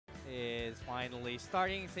finally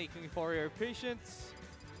starting. Thank you for your patience.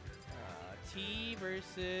 T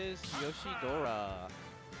versus Yoshidora.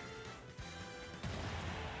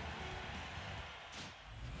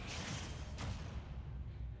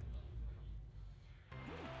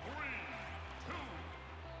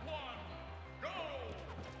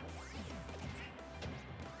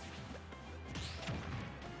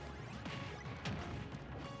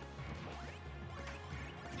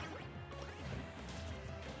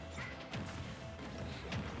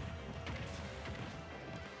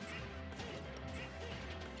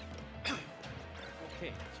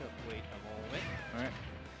 Okay, so wait a moment. Alright.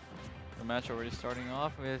 The match already starting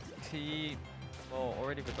off with T, well,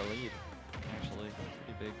 already with the lead. Actually,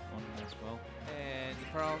 pretty big one as well. And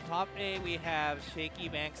from top A, we have Shaky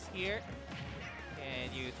Banks here.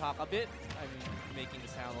 Can you talk a bit? I'm making the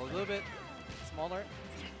sound a little bit smaller.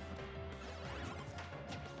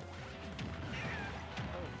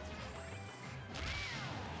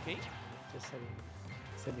 Okay. Just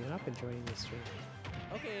setting up, enjoying the stream.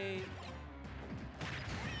 Okay.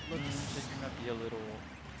 Looks like you might be a little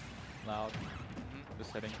loud. The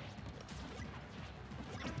setting.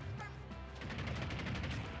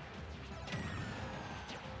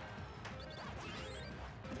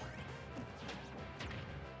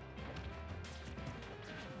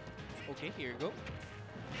 Okay, here you go.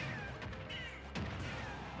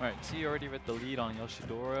 Alright, T already with the lead on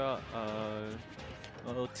Yoshidora.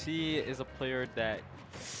 Well, T is a player that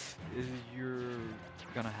you're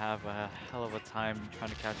gonna have a hell of a time trying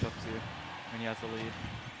to catch up to when he has the lead.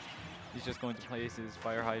 He's just going to place his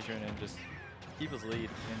fire hydrant and just keep his lead.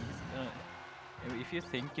 And if you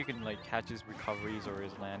think you can like catch his recoveries or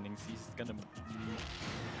his landings, he's gonna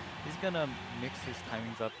mix his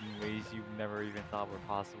timings up in ways you never even thought were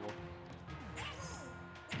possible.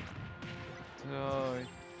 So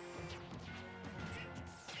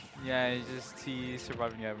yeah, it's just T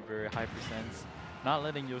surviving at very high percents, not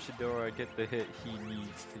letting Yoshidora get the hit he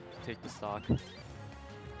needs to take the stock.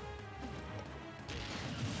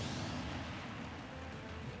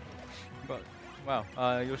 But wow,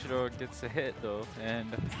 Yoshidora gets a hit though,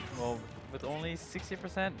 and well, with only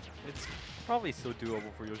 60%, it's probably still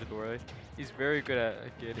doable for Yoshidora. He's very good at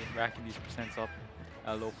racking these percents up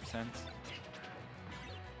at low percents.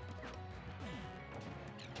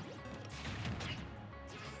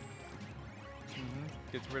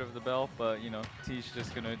 Gets rid of the bell, but you know, T's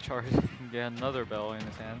just gonna charge and get another bell in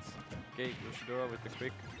his hands. Okay, Yoshidora with the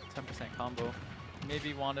quick 10% combo.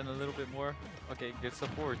 Maybe wanted a little bit more. Okay, gets the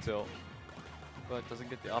forward tilt, but doesn't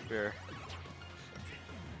get the up air.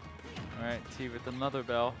 Alright, T with another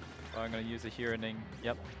bell. Oh, I'm gonna use it here and then,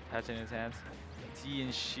 yep, catch it in his hands. T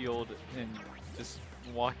and shield and just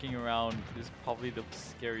walking around is probably the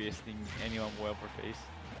scariest thing anyone will ever face.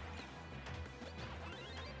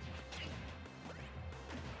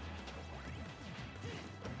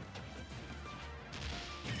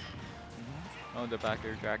 Oh, the back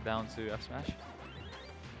air drag down to F smash.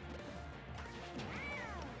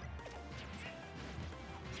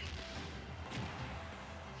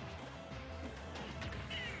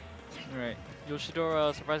 Alright,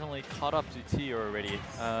 Yoshidora surprisingly caught up to T already.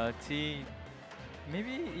 T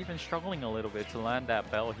maybe even struggling a little bit to land that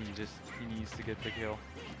bell he needs to get the kill.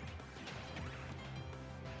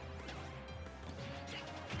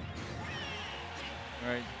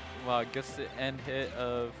 Alright, wow, gets the end hit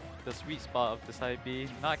of the sweet spot of the side B.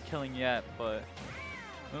 Not killing yet, but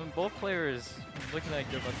both players looking like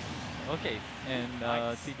they're about to, okay, and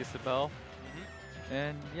Nice. T gets the bell.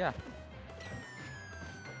 And yeah.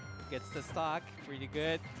 Gets the stock. Pretty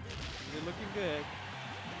good. You're looking good.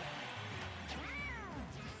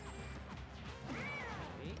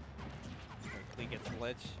 Okay. Quickly gets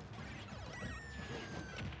ledge.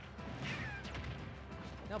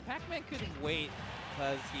 Now Pac-Man could wait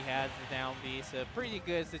because he has the down B, so pretty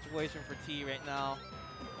good situation for T right now.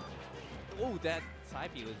 Oh, that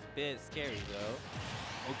side B was a bit scary though.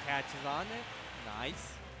 Oh, catches on it.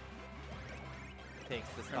 Nice. Takes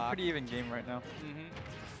the stock. Pretty even game right now.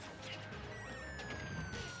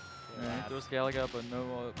 Yeah. Throws Galaga, but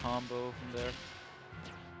no combo from there.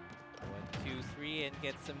 1, 2, 3, and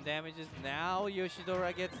gets some damages. Now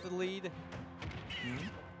Yoshidora gets the lead.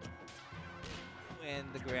 And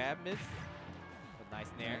the grab missed. But nice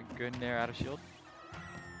nair. Good nair out of shield.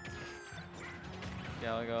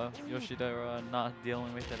 Galaga, Yoshidora not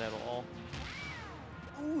dealing with it at all.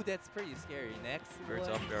 Ooh, that's pretty scary. Next Birds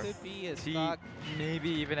one up there. could be a T stock. maybe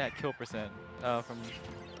even at kill percent from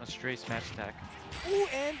a straight smash attack. Ooh,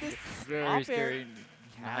 and this Very up air scary.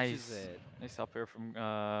 catches Nice. it. Nice up air from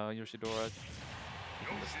Yoshidora.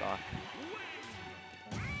 Taking the stock.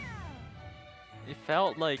 It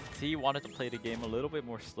felt like T wanted to play the game a little bit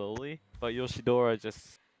more slowly, but Yoshidora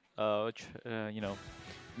just, you know,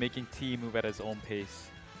 making T move at his own pace.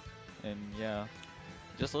 And yeah,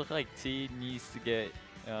 just looked like T needs to get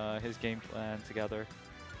his game plan together.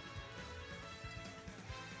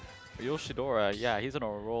 But Yoshidora, yeah, he's on a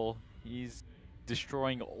roll. He's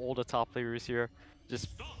destroying all the top players here, just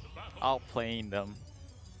outplaying them,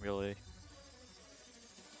 really.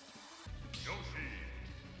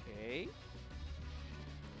 Okay.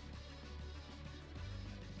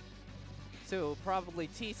 So probably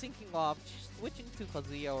T thinking of switching to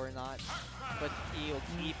Kazuya or not, but he'll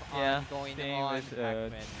keep on going on with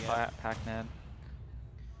Pac-Man. Yeah. Pac-Man.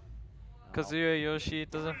 Oh. Kazuya Yoshi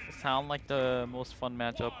doesn't sound like the most fun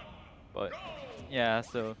matchup, but yeah,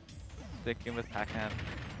 so sticking with Pac-Man.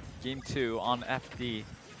 Game 2 on FD.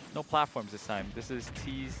 No platforms this time. This is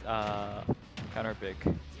T's counter pick.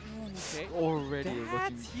 Okay. Already That's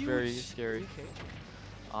looking huge. very scary. Okay.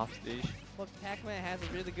 Off stage. But Pac-Man has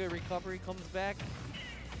a really good recovery, comes back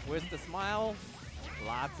with the smile.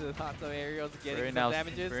 Lots of aerials getting some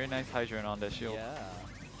damages. Very nice Hydrant on that shield. Yeah.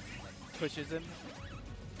 Pushes him.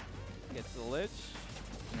 Gets the lich.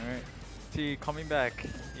 Alright. T coming back.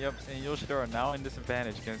 Yep, and Yoshidora now in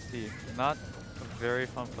disadvantage against T. Not a very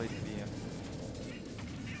fun place to be in.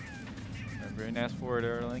 And very nice forward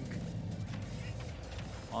air link.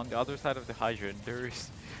 On the other side of the Hydrant, there is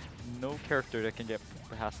no character that can get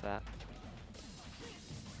past that.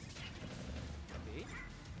 Okay.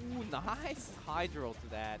 Ooh, nice hydro to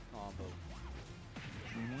that combo.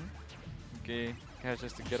 Okay,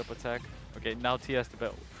 catches to get up attack. Okay, now T has to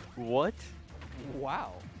bet. What?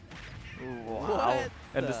 Wow. Wow. What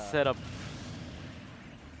And the the- setup.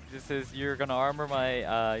 This is you're just gonna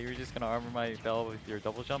armor my bell with your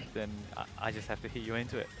double jump, then I just have to hit you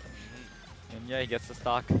into it. And yeah, he gets the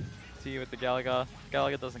stock. T with the Galaga.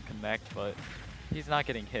 Galaga doesn't connect, but he's not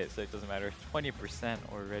getting hit, so it doesn't matter. 20%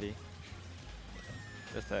 already.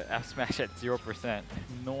 Just a F smash at 0%.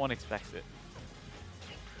 No one expects it.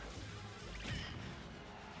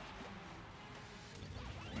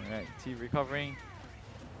 Alright, T recovering.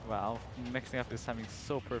 Wow, mixing up his timing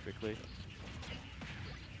so perfectly.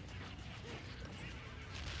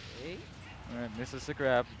 Okay. Alright, misses the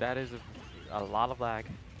grab. That is a lot of lag.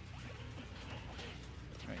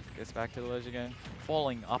 Alright, gets back to the ledge again.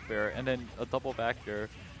 Falling up air, and then a double back there.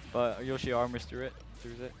 But Yoshi armors through it.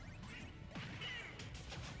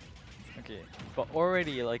 Okay, but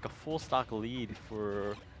already like a full stock lead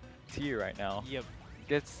for T right now. Yep.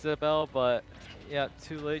 Gets the bell, but yeah,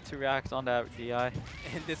 too late to react on that DI.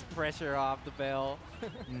 And this pressure off the bell.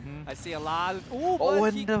 Mm-hmm. I see a lot of. Ooh, Oh, but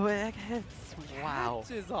and he the egg hits. Wow.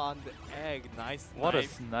 catches on the egg. Nice. What a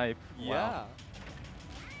snipe. snipe. Yeah. Wow.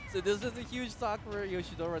 So this is a huge stock for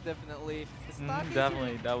Yoshidora, definitely. The stock is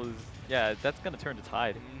Definitely. That was, yeah, that's going to turn the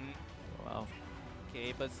tide. Wow.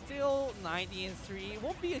 Okay, but still 90-3.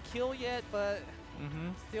 Won't be a kill yet, but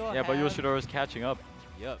still. Yeah, but Yoshidora's catching up.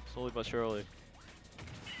 Yep. Slowly but surely.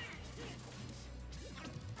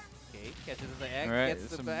 Okay, catches the egg, Alright, gets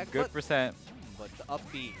the some back, good percent. but the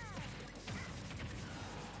upbeat.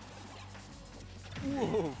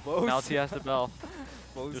 Ooh, both. Now T has the bell.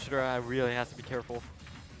 Both Yoshidora really has to be careful.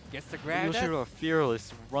 gets the grab. Yoshidora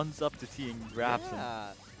fearless runs up to T and grabs him.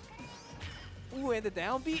 Ooh, and the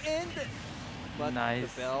downbeat end. But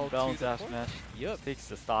Nice. the bell Balance to the F point. smash. Yep. Takes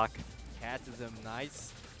the stock. Catches him.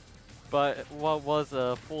 Nice. But what was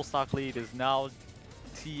a full stock lead is now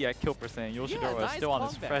T at kill percent. Yoshidora is nice still on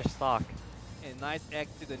his comeback. fresh stock. And nice egg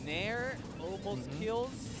to the nair. Almost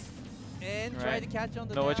kills. And try Right. to catch on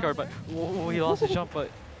the No edge down guard, but air. he lost his jump,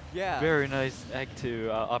 but Yeah. very nice egg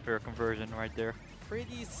to up air conversion right there.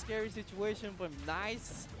 Pretty scary situation, but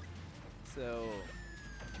nice. So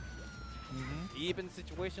even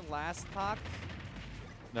situation last talk.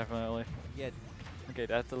 Definitely. Yeah. Okay,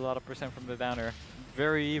 that's a lot of percent from the downer.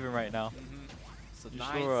 Very even right now. So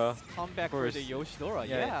Yoshidora, nice comeback for the course. Yoshidora.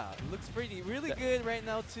 Yeah. Yeah. Looks really good right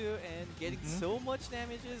now too, and getting so much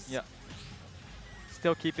damages. Yeah.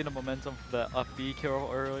 Still keeping the momentum for the up B kill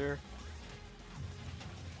earlier.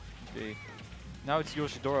 Okay. Now it's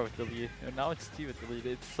Yoshidora with the lead. And now it's T with the lead.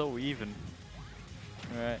 It's so even.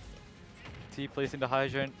 Alright. T placing the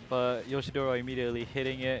hydrant, but Yoshidora immediately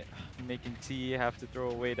hitting it, making T have to throw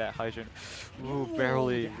away that hydrant. Ooh,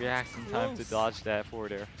 barely that's reacts in time to close. dodge that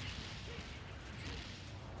forward air.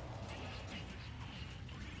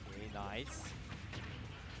 Okay, nice.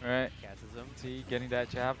 Alright. Catches him. T getting that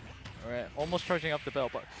jab. Alright, almost charging up the bell,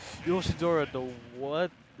 but Yoshidora, the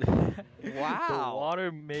what? The Wow.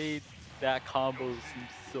 water made that combo seem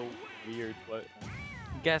so weird, but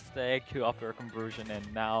he gets the egg to up air conversion,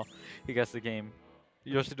 and now he gets the game.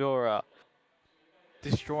 Yoshidora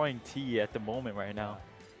destroying T at the moment right now.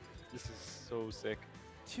 This is so sick.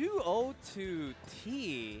 2-0 to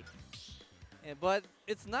T. But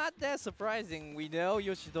it's not that surprising. We know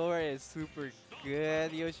Yoshidora is super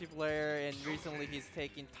good Yoshi player, and recently he's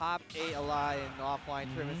taken top 8 a lot in offline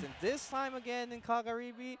tournaments. And this time again in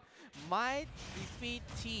Kagaribi, might defeat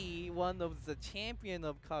T, one of the champion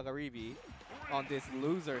of Kagaribi, on this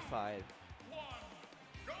loser side.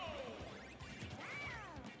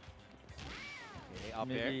 Okay, up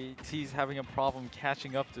Maybe T's having a problem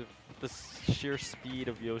catching up to the sheer speed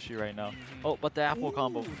of Yoshi right now. Oh, but the apple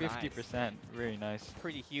combo, 50%. Nice. Very nice.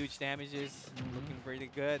 Pretty huge damages, looking pretty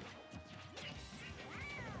good.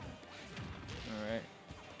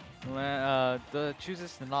 Alright. The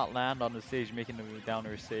chooses to not land on the stage, making the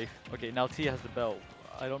downer safe. Okay, now T has the belt.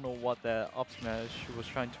 I don't know what that up smash was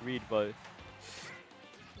trying to read, but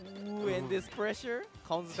Ooh, and this pressure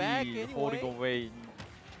comes back T anyway.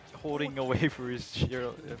 holding away for his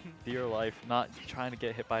dear life, not trying to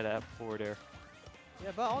get hit by that forward air.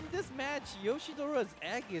 Yeah, but on this match, Yoshidora's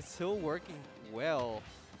egg is still working well.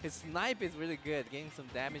 His snipe is really good, getting some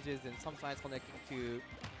damages and sometimes connecting to...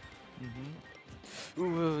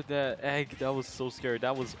 Ooh, that egg, that was so scary.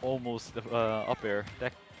 That was almost up air.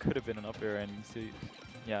 That could have been an up air, and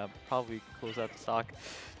yeah, probably close out the stock.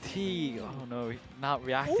 T, oh no, not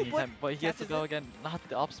reacting in time, but he gets the bell again. Not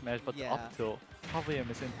the up smash, but the up tilt. Probably a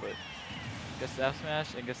misinput. Gets the F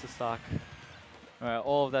smash and gets the stock. Alright,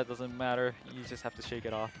 all of that doesn't matter. You just have to shake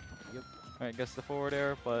it off. Yep. Alright, gets the forward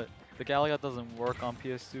air, but the Galaga doesn't work on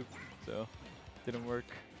PS2, so didn't work.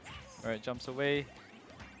 Alright, jumps away.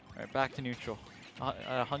 Alright, back to neutral.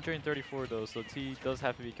 134 though, so T does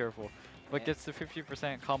have to be careful. But gets the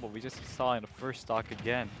 50% combo we just saw in the first stock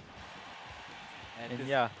again. And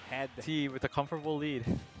yeah, T with a comfortable lead.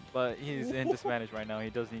 But he's in disadvantage right now. He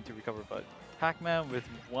does need to recover, but Pac-Man with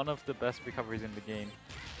one of the best recoveries in the game.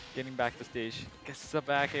 Getting back to stage. Gets the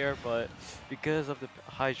back air, but because of the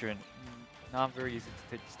hydrant, not very easy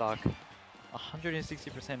to take the stock.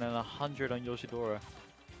 160% and 100 on Yoshidora.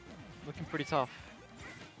 Looking pretty tough.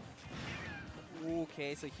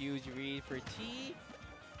 Okay, so huge read for T.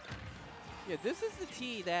 Yeah, this is the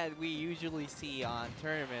T that we usually see on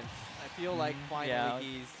tournaments. I feel like finally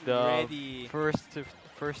he's ready. First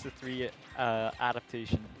to 3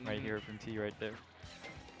 adaptation right here from T right there.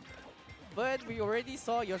 But we already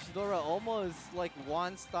saw Yoshidora almost like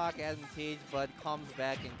one stock advantage, but comes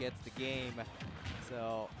back and gets the game.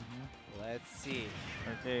 So let's see.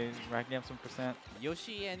 Okay, racking up some percent.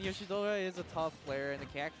 Yoshi and Yoshidora is a tough player and a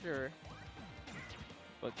character.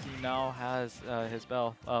 But T now has his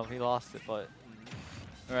bell. Oh, he lost it, but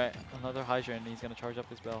alright, another hydrant, and he's gonna charge up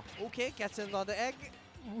his bell. Okay, gets in on the egg.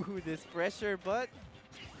 Ooh, this pressure, but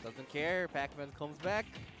doesn't care. Pac-Man comes back.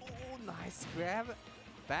 Oh, nice grab.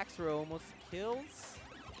 Back throw almost kills.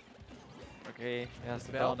 Okay, he has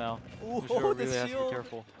the bell now. Ooh, Yoshidora the really has to be shield.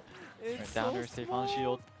 careful. It's Right, down air, safe on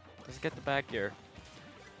shield. Let's get the back air.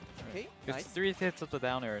 Okay, It's nice. 3 hits of the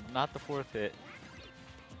down air, not the 4th hit.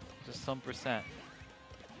 Just some percent.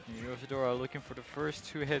 And Yoshidora looking for the first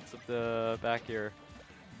 2 hits of the back air.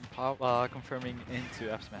 Confirming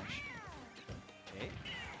into F smash. Okay.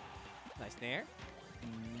 Nice nair.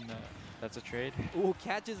 That's a trade. Ooh,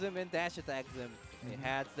 catches him and dash attacks him. It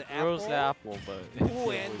has the Throws apple. the apple, but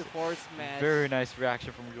Ooh, and the force smash. very nice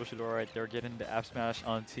reaction from Yoshidora right there, getting the F smash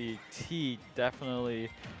on T. T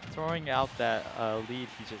definitely throwing out that lead.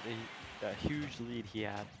 That huge lead he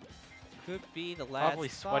had. Could be the last. Probably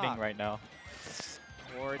sweating right now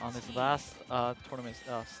on his last tournament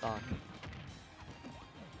stock.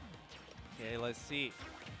 Okay, let's see.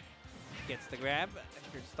 Gets the grab.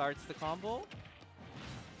 Here starts the combo.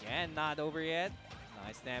 Again, not over yet.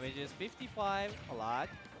 Nice damages. 55, a lot.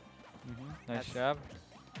 Nice jab.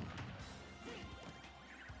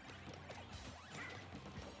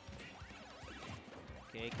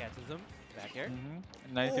 Okay, catches him. Back air.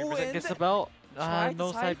 93% gets the belt.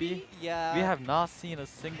 No side B. Yeah. We have not seen a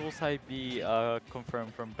single side B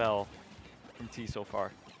confirmed from Bell from T so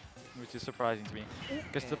far, which is surprising to me.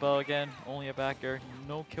 Gets the bell again, only a back air,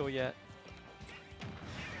 no kill yet.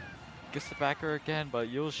 Gets the back air again, but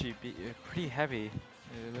Yoshi pretty heavy,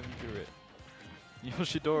 living through it.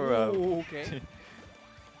 Yoshidora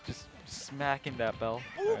just smacking that bell.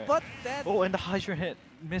 Oh, but that and the hydrant hit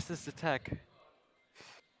misses the tech.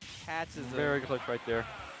 catches him. Very clutch right there.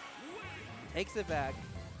 Takes it back.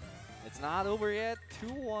 It's not over yet.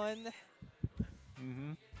 2-1.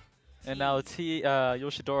 And now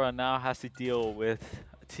Yoshidora now has to deal with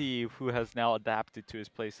T, who has now adapted to his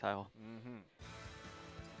playstyle.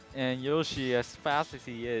 And Yoshi, as fast as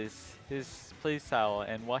he is, his playstyle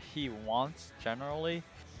and what he wants generally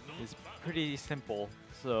is pretty simple.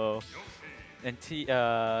 So, and T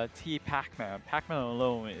Pac-Man. Pac-Man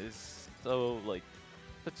alone is so like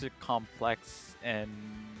such a complex and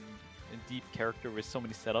deep character with so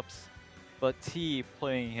many setups. But T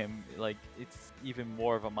playing him, like, it's even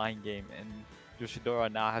more of a mind game, and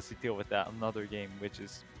Yoshidora now has to deal with that another game, which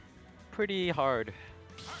is pretty hard,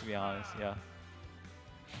 to be honest. Yeah.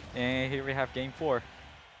 And here we have game 4.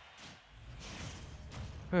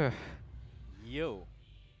 Yo.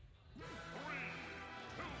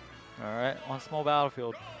 Alright, on small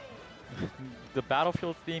battlefield. The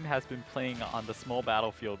battlefield theme has been playing on the small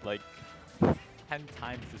battlefield like 10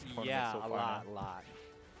 times this tournament Yeah, so far. a lot.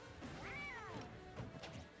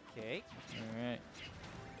 Okay. Alright.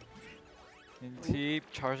 And T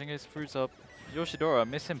charging his fruits up. Yoshidora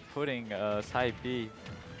misinputting side B.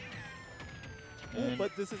 Oh,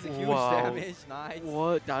 but this is a huge wow. damage. Nice.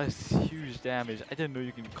 What? That is huge damage. I didn't know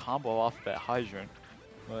you can combo off that hydrant.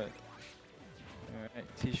 But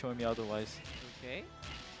alright, T showing me otherwise. Okay.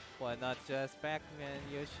 Well, not just Pac-Man.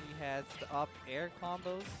 Yoshi has the up air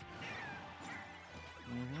combos.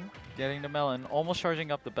 Getting the melon, almost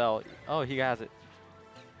charging up the bell. Oh, he has it.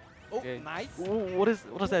 Oh, Okay. nice. Ooh, what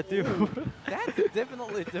does that do? That's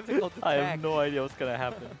definitely difficult to I tag. have no idea what's gonna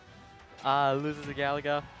happen. Loses a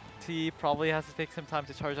Galaga. T probably has to take some time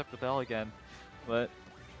to charge up the bell again, but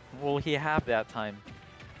will he have that time?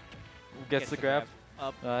 Gets the grab.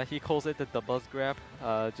 Up. He calls it the buzz grab,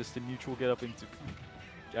 just a neutral get up into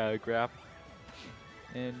grab.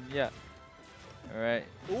 And yeah. Alright.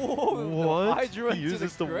 Oh, What? He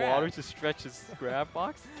uses the water to stretch his grab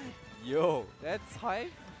box? Yo, that's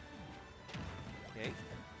hype. Okay.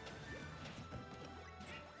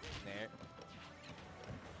 There.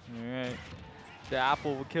 Alright. The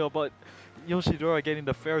apple will kill, but Yoshidora getting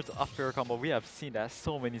the fair to up fair combo. We have seen that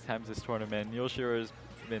so many times this tournament. Yoshidora has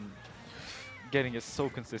been getting it so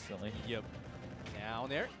consistently. Yep. Down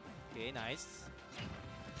there. Okay, nice.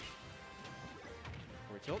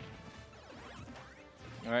 Forward.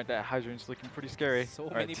 Alright, that hydrant's looking pretty scary. So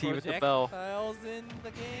Alright, many T with the bell. projectiles in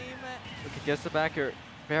the game. Look, he gets the back air,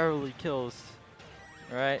 barely kills.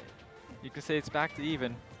 Alright, you can say it's back to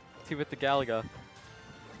even. T with the Galaga.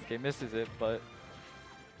 Okay, misses it, but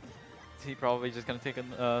T probably just gonna take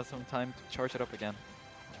some time to charge it up again.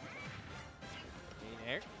 In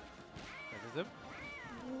air. There's him.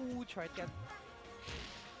 Ooh, try to get.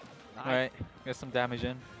 Nice. Alright, get some damage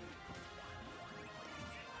in.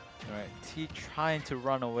 Alright, T trying to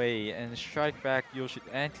run away and strike back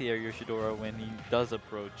anti-air Yoshidora when he does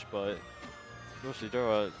approach, but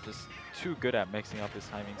Yoshidora just too good at mixing up his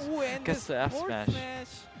timings. Ooh, and Gets the F smash.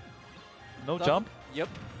 No Doesn't- jump? Yep.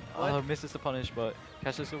 Misses the punish, but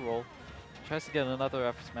catches the roll. Tries to get another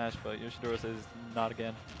F smash, but Yoshidora says not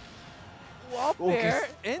again. Up there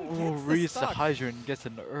and Oh, gets reads the the stock. hydrant, gets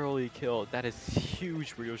an early kill. That is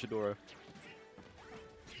huge for Yoshidora.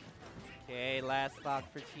 Okay, last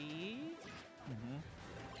stock for T.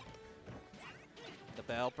 The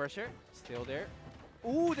bell pressure, still there.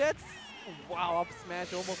 Ooh, that's wow! Up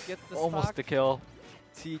smash almost gets the Almost stock. the kill.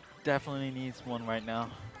 T definitely needs one right now.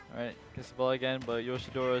 Alright, gets the ball again, but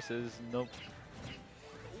Yoshidora says nope.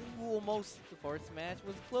 Ooh, almost the forward smash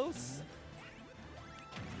was close.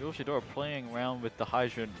 Yoshidora playing around with the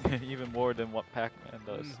hydrant even more than what Pac-Man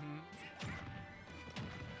does.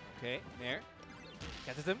 Okay, there.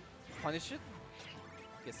 Catches him, punish it.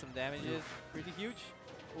 Get some damages, pretty huge.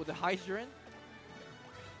 Oh, the hydrant.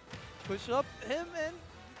 Push up him and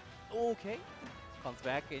okay. Comes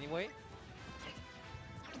back anyway.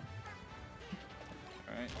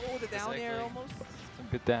 Alright. Oh, the down air actually almost. some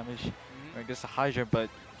good damage. I guess the hydrant, but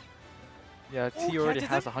yeah, T Oh, already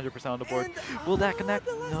catches has him. 100% on the board. And, Will that connect?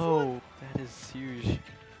 the last No, one. that is huge.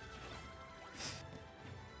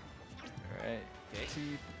 Alright, Okay.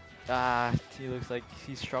 T looks like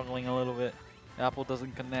he's struggling a little bit. Apple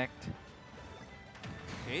doesn't connect.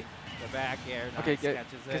 Okay, the back air. Nice, Okay,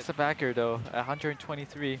 catches gets it. the back air though, at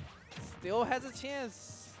 123. Still has a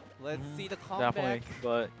chance. Let's see the comeback. Definitely,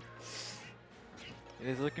 but it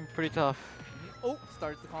is looking pretty tough. Oh,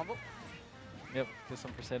 starts the combo. Yep, get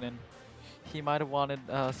some percent in. He might have wanted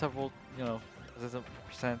several,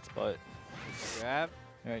 percent, but Grab.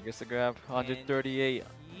 alright, gets the grab. 138.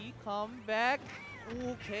 He come back.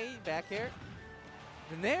 Okay, back air.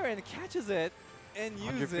 The Nair and catches it and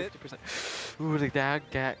use it. 150%. Ooh,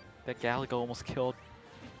 that Galaga almost killed.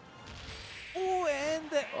 Oh, and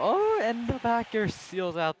the And the back air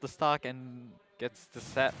seals out the stock and gets the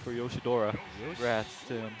set for Yoshidora. Congrats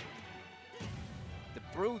to him. the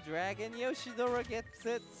Bro Dragon Yoshidora gets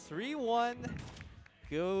it. 3-1.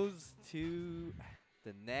 Goes to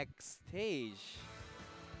the next stage.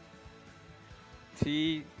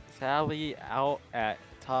 T tally out at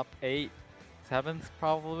top 8, 7th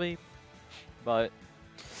probably, but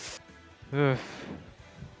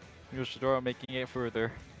Yoshidora making it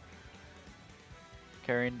further,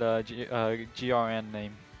 carrying the GRN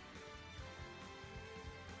name.